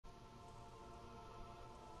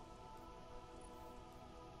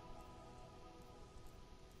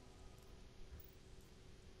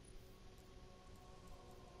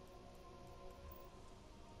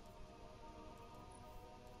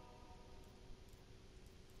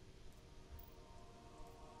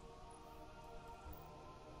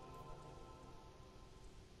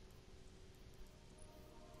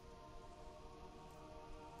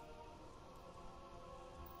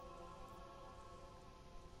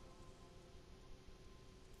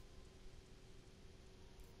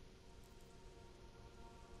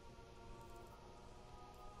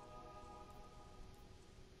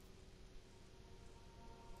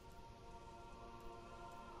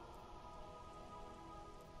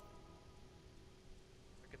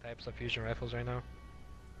types of fusion rifles right now.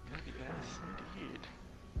 Yes, indeed.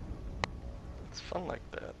 It's fun like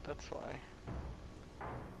that, that's why.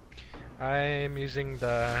 I'm using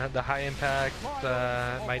the high impact,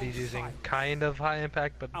 Mighty's using kind of high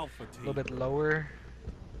impact, but a little bit lower.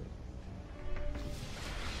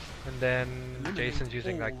 And then Jason's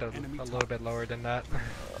using like a little bit lower than that.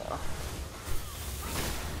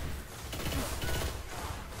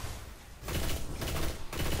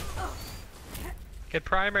 Get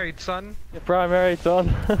primaried, son! Get primaried, son!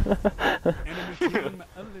 Enemy team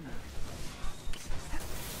eliminated.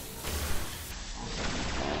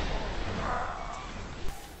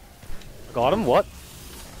 Got him, what?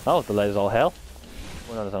 That was delayed as all hell.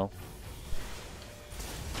 Oh, no, no.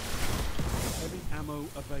 Heavy ammo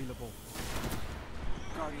available.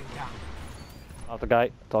 Guardian down. Off the guy,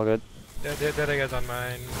 it's all good. That guy's on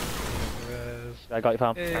mine. I got you,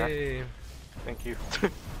 fam. Hey. Thank you.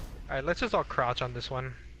 Alright, let's just all crouch on this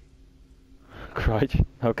one. Crouch,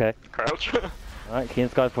 okay. Crouch. Alright, Keen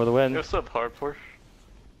Sky for the win. What's up, hardcore?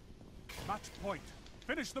 Match point.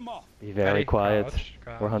 Finish them off. Be very Ready? quiet.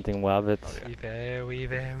 Crouch. We're hunting wabbits. Oh, yeah. Be very,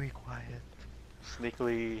 very quiet.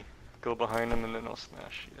 Sneakily go behind him and then I'll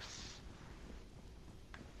smash, yes.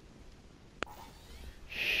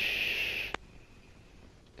 Shh.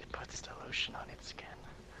 It puts the lotion on its skin.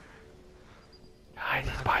 Guys,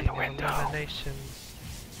 he's by the window. Eliminations.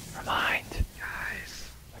 Remind.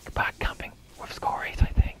 Guys. Like back camping with Scories, I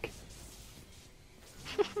think.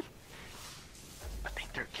 I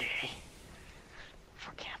think they're gay.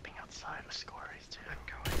 For camping outside with Scories too. I'm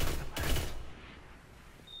going to the left.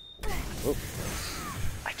 Oh.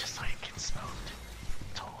 I just saw you get smoked.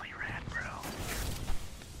 Totally rad, bro.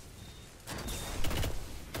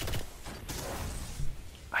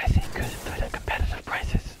 I think good at competitive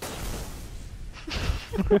prices.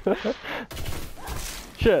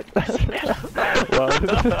 Shit. Well,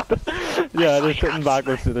 yeah, they're sitting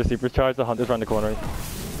backwards to their supercharge. The hunters around the corner.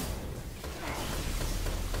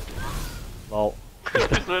 Lol.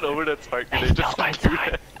 Just went over that spark and they just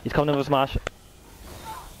He's coming in with a smash.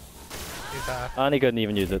 He's half. And he couldn't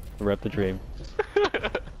even use it. Rip the dream.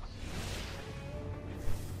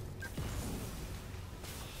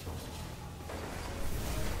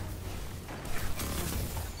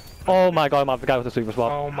 Oh my god, I'm off the guy with the super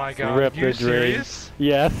swap. Oh my god, Rip you the dream. serious?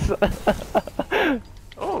 Yes.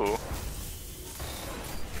 Oh.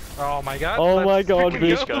 Oh my god. Oh my let's god, freaking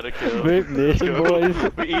we Each got a kill. Voop Nation, boys.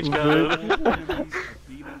 We each got Voop. a All enemies have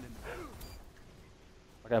been eliminated.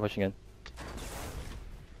 Okay, I'm pushing in.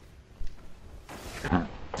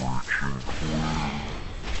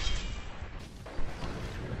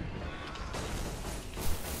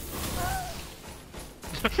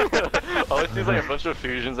 Oh, it seems like a bunch of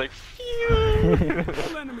fusions, like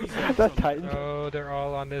All enemies have That's some- Titan. Oh, they're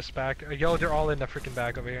all on this back. Yo, they're all in the freaking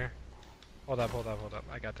back over here. Hold up, hold up, hold up.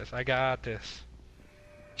 I got this. I got this.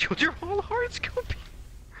 Yo, they're all hard scoping.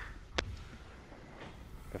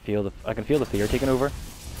 I can feel the fear taking over.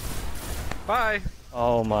 Bye.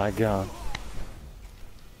 Oh my god.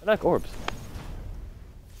 I like orbs.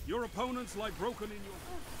 Your opponents lie broken in your.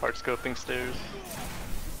 hard scoping stairs.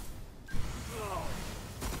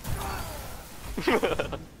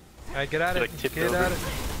 Alright, get at it. Like tipped Get over. at it.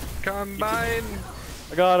 Combine.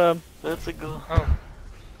 I got him. That's a go. Oh.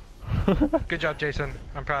 Good job, Jason.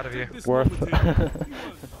 I'm proud of you. This Worth. moment in-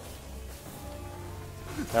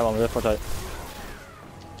 Come on, lift, watch out.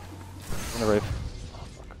 On the roof.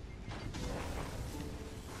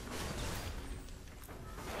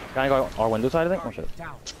 Can I go our window side, I think? Oh shit.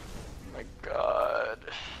 Oh my god.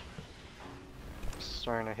 I'm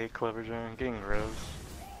starting to hate Clever Jam. I'm getting rose.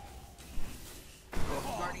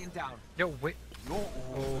 Guardian down. Yo, wait. Your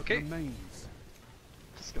all Okay. that remains.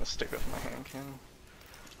 Just gonna stick with my hand cannon.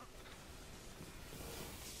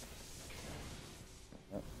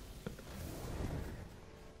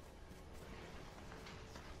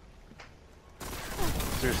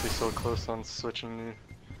 Seriously, so close on switching to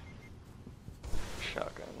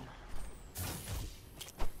shotgun.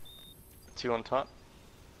 2 on top.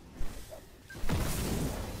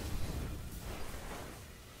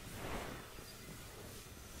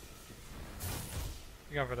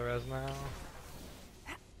 You going for the res now?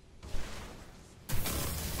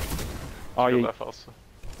 Oh, Your you. left also.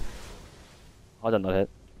 I did not hit.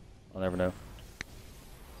 I'll never know.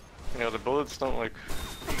 You know, the bullets don't like.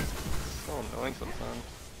 So annoying sometimes.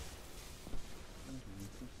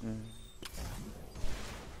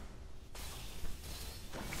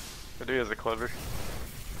 I do has a clever.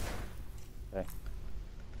 Okay.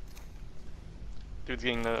 Dude's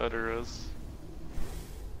getting the other rose.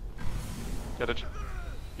 Got it.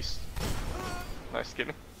 Nice, get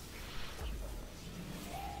me.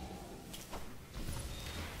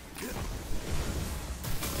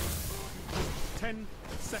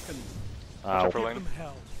 seconds. Ow. For Give lane. them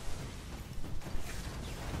hell.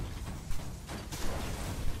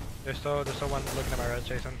 There's still one looking at my res,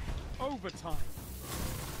 Jason. Overtime.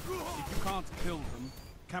 If you can't kill them,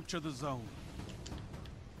 capture the zone.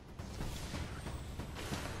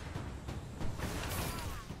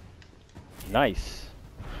 Nice.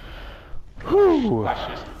 Whew. Nice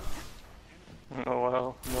chase. Oh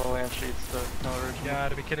wow, no land sheets though. No original. You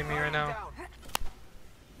gotta be kidding me right now.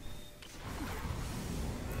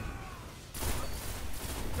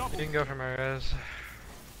 You can go for my res.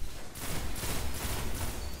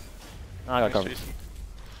 I got Nice covered. chase.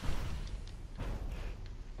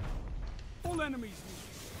 All enemies.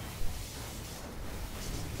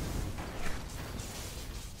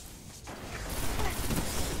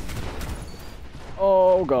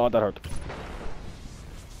 Oh god, that hurt.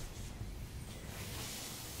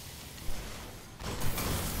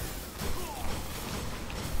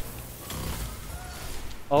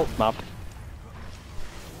 Oh, map.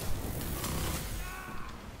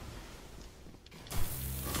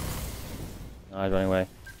 Oh, he's running away.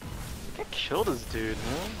 I killed this dude,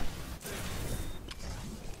 man.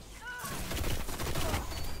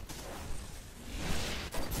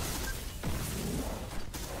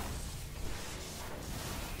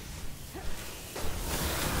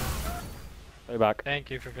 Way back. Thank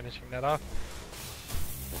you for finishing that off.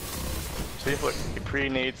 See, look, he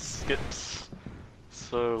pre-nades skips.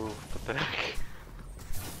 So pathetic.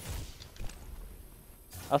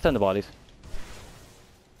 I'll send the bodies.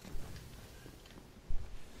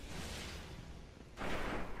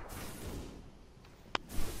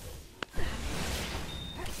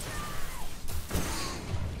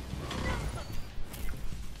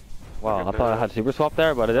 Wow, I thought I had super swap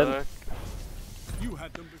there, but I didn't. You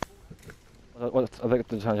had them before. I think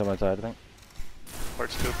the challenge on my side, I think. Hard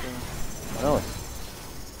scoping. I know.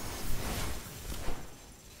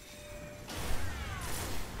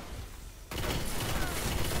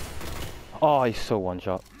 Oh, he's so one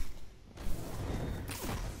shot.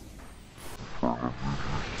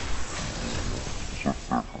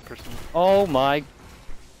 Person. Oh my.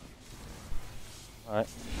 Alright.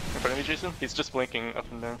 In front of me, Jason? He's just blinking up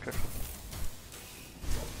and down. Careful.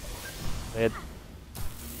 Dead.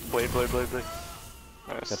 Blade, blade, blade, blade.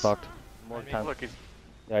 Nice. Get fucked. More I mean, time. look, he's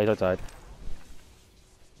Yeah, he's outside.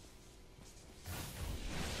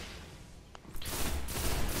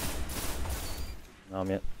 No, I'm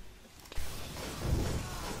yet.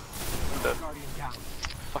 dead.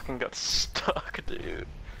 Fucking got stuck, dude.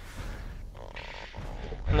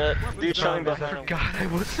 And that dude showing I behind him. forgot I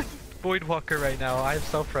was Voidwalker right now. I have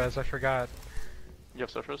self-res, I forgot. You have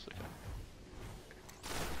surface? Okay.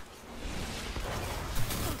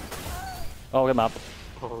 Oh, get map.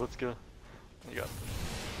 Oh, let's go. You got it.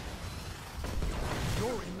 You're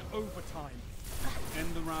in overtime.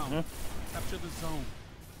 End the round. Capture the zone.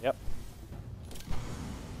 Yep.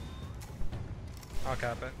 I'll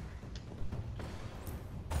cap it.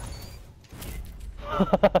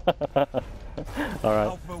 Alright,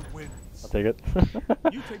 Alpha wins. I'll take it.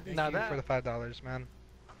 You take the Now heat. that for the $5, man.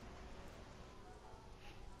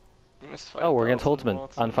 You missed Oh, we're against 5,000 Holtzman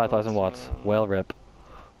watts on 5,000 watts. Well, rip.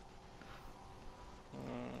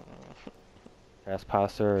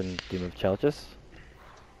 Trespasser and Doom of Chelchis.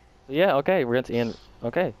 So yeah, okay, we're against Ian.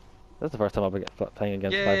 Okay, that's the first time I'll be playing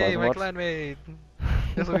against Yay, 5,000 my watts. clanmate!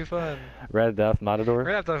 This will be fun. Red Death Matador. We're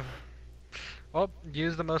gonna have to, well,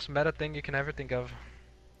 use the most meta thing you can ever think of.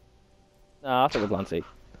 Nah, I'll stick with Lancy.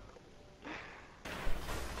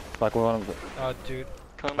 Fuck, we're on. Oh, dude.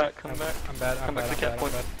 Come back, come back. I'm bad, I'm Come bad, back I'm to bad, cap I'm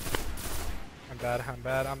point. bad. I'm bad, I'm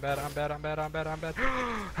bad, I'm bad, I'm bad, I'm bad, I'm bad, I'm bad.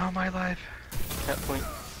 How am I alive? Cap point.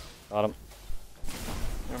 Got him.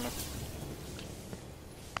 Never mind.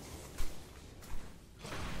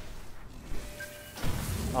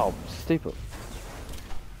 Oh, stupid.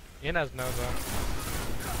 Ian has no though.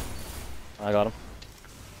 I got him.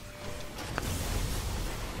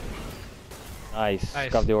 Nice.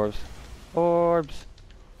 Nice. Grab the orbs. Orbs.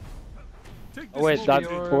 Take Oh wait, this that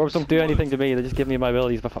moment. orbs don't do anything to me. They just give me my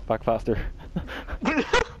abilities back faster.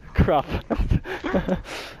 Crap.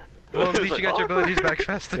 Well, at It's least you like, got your oh. abilities back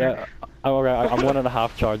faster. Yeah, I'm alright. I'm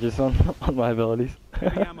 1.5 charges on my abilities.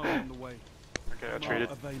 Heavy ammo on the way. Okay, I Ammo traded.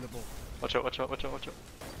 available. Watch out, watch out, watch out, watch out.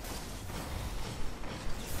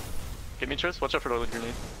 Get me, Tris. Watch out for the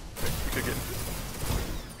grenade. Okay, you could get.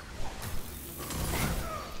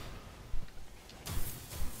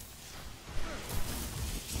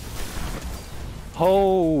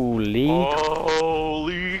 Holy!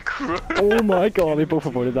 Holy crap! Oh my god, we both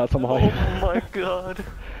avoided that somehow. Oh my god.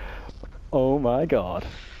 Oh my god.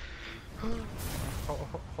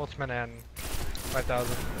 Holtzman and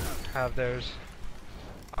 5,000 have theirs.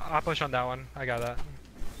 I'll push on that one. I got that.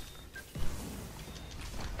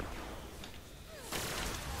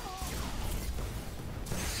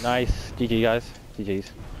 Nice. GG, guys.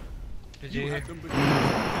 GG's. You GG. had them beneath your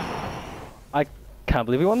I can't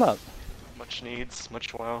believe we won that. Much needs,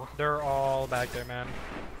 much wow. They're all back there, man.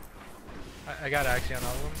 I got Axie on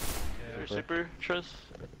all of them. Your Yeah. super, Trez?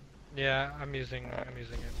 Yeah, I'm using it.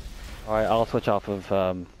 Alright, I'll switch off of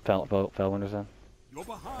Fellwinders then. You're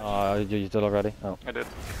behind. You did already? Oh. I did.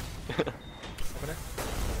 Open it.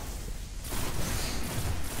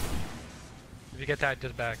 If you get that,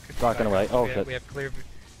 just back. Rocking away. Oh, we shit. We have clear.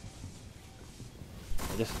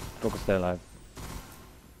 Just focus, stay alive.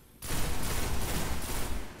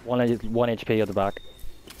 1 HP at the back.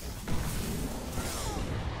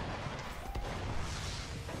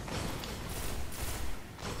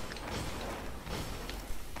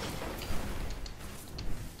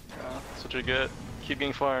 That's what you get. Keep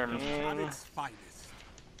getting farmed. At its finest.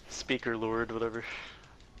 Speaker Lord, whatever.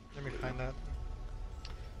 Let me find that.